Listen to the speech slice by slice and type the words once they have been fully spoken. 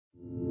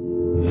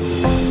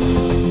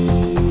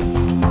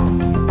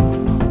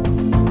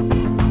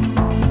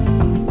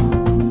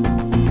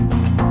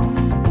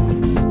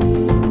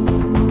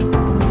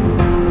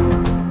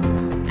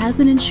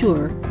an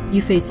insurer,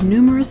 you face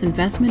numerous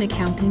investment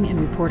accounting and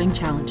reporting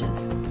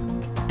challenges.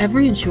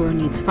 Every insurer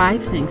needs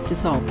 5 things to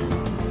solve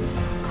them.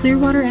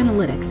 Clearwater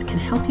Analytics can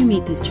help you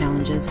meet these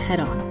challenges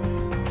head-on.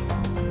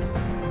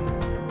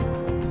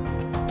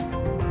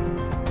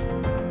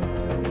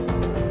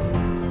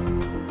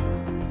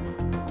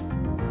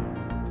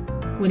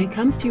 When it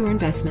comes to your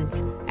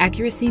investments,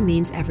 accuracy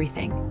means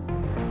everything.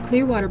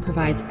 Clearwater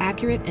provides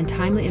accurate and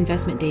timely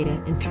investment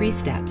data in 3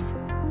 steps.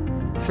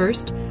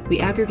 First, we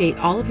aggregate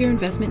all of your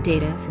investment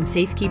data from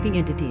safekeeping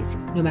entities,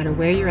 no matter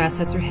where your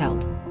assets are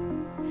held.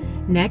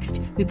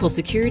 Next, we pull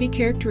security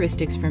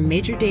characteristics from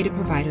major data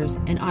providers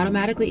and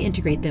automatically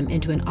integrate them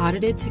into an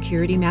audited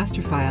security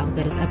master file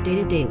that is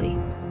updated daily.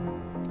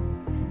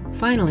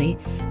 Finally,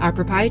 our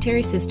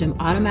proprietary system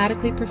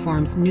automatically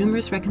performs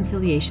numerous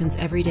reconciliations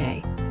every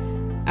day.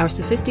 Our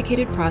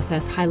sophisticated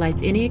process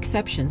highlights any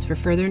exceptions for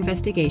further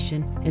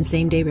investigation and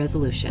same-day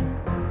resolution.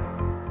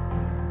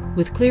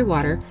 With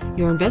Clearwater,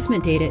 your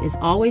investment data is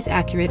always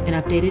accurate and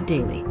updated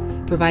daily,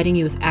 providing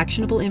you with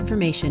actionable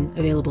information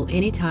available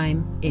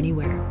anytime,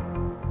 anywhere.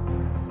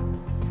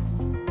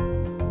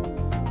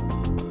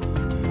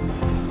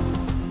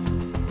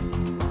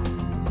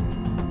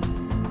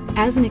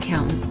 As an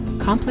accountant,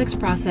 complex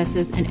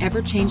processes and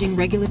ever-changing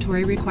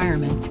regulatory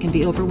requirements can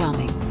be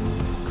overwhelming.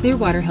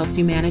 Clearwater helps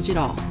you manage it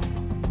all.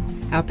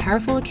 Our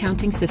powerful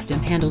accounting system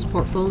handles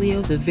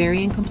portfolios of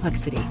varying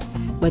complexity,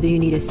 whether you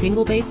need a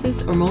single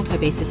basis or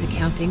multi-basis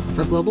accounting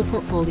for global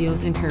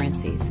portfolios and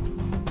currencies.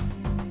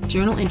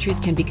 Journal entries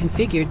can be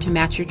configured to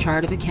match your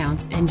chart of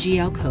accounts and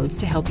GL codes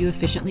to help you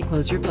efficiently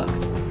close your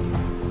books.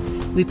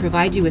 We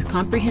provide you with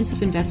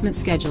comprehensive investment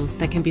schedules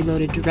that can be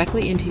loaded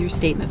directly into your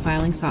statement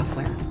filing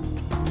software.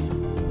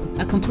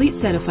 A complete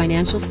set of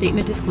financial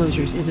statement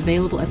disclosures is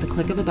available at the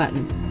click of a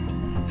button.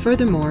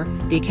 Furthermore,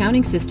 the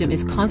accounting system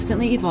is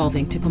constantly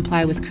evolving to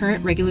comply with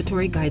current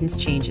regulatory guidance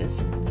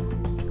changes.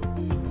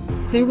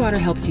 Clearwater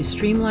helps you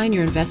streamline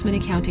your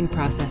investment accounting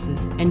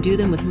processes and do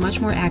them with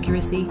much more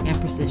accuracy and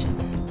precision.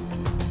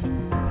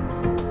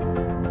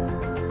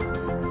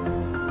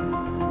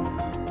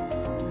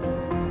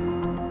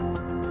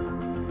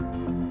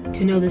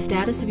 To know the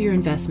status of your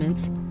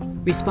investments,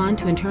 respond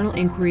to internal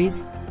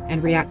inquiries,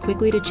 and react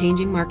quickly to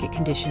changing market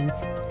conditions,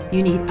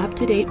 you need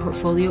up-to-date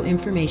portfolio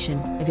information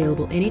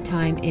available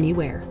anytime,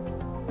 anywhere.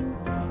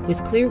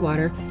 With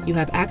Clearwater, you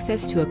have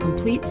access to a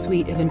complete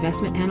suite of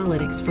investment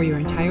analytics for your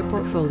entire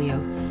portfolio,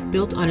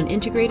 built on an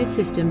integrated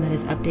system that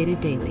is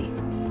updated daily.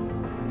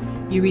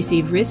 You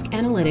receive risk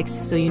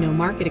analytics so you know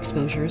market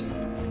exposures,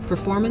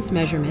 performance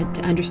measurement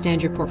to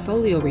understand your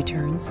portfolio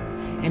returns,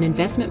 and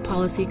investment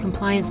policy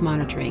compliance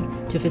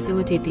monitoring to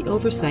facilitate the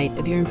oversight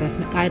of your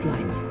investment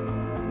guidelines.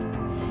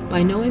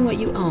 By knowing what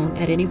you own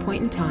at any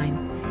point in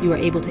time, you are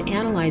able to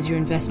analyze your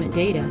investment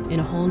data in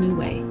a whole new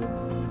way.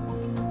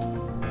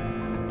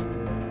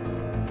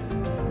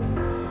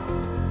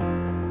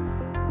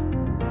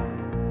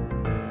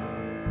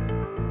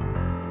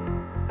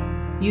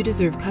 You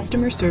deserve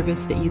customer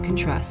service that you can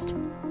trust.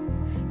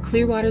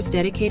 Clearwater's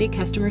dedicated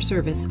customer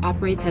service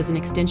operates as an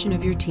extension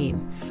of your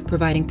team,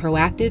 providing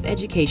proactive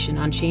education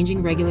on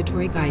changing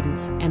regulatory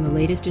guidance and the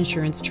latest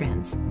insurance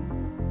trends.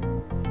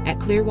 At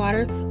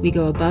Clearwater, we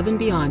go above and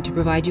beyond to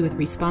provide you with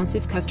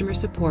responsive customer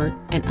support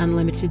and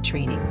unlimited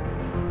training.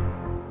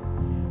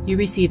 You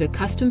receive a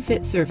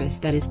custom-fit service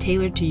that is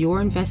tailored to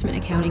your investment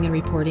accounting and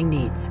reporting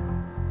needs.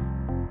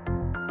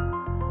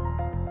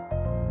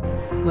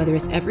 Whether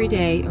it's every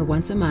day or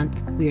once a month,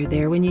 we are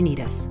there when you need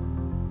us.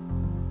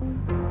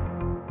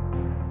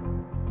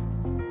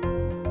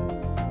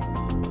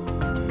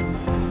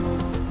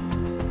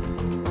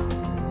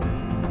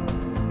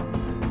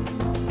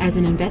 As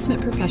an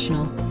investment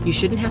professional, you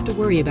shouldn't have to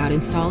worry about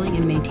installing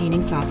and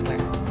maintaining software.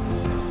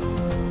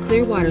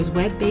 Clearwater's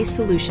web-based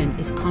solution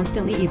is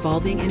constantly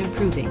evolving and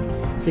improving,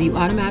 so you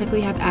automatically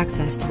have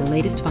access to the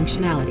latest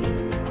functionality.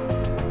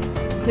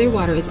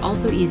 Clearwater is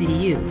also easy to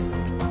use.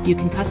 You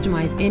can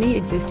customize any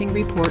existing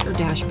report or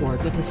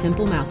dashboard with a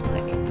simple mouse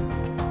click.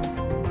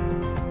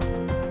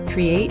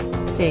 Create,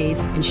 save,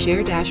 and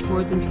share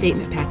dashboards and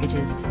statement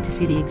packages to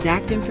see the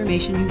exact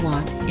information you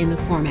want in the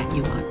format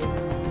you want.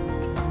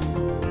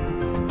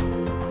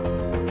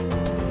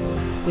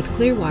 With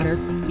Clearwater,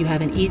 you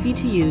have an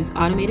easy-to-use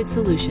automated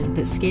solution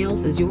that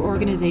scales as your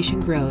organization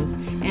grows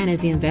and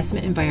as the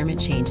investment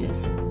environment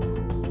changes.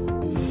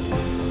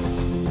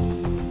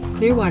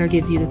 Clearwater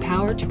gives you the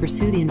power to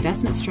pursue the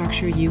investment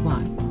structure you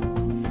want.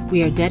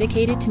 We are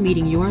dedicated to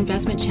meeting your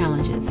investment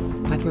challenges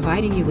by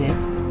providing you with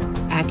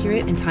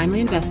accurate and timely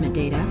investment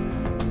data,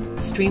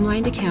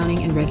 streamlined accounting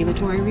and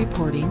regulatory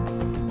reporting,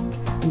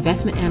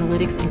 investment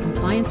analytics and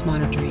compliance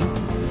monitoring,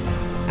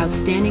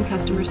 outstanding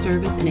customer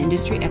service and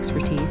industry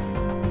expertise,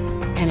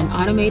 and an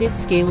automated,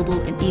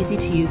 scalable, and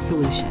easy-to-use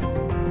solution.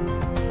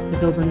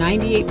 With over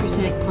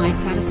 98% client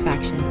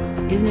satisfaction,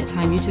 isn't it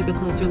time you took a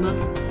closer look?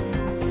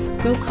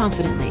 Go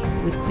confidently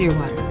with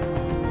Clearwater.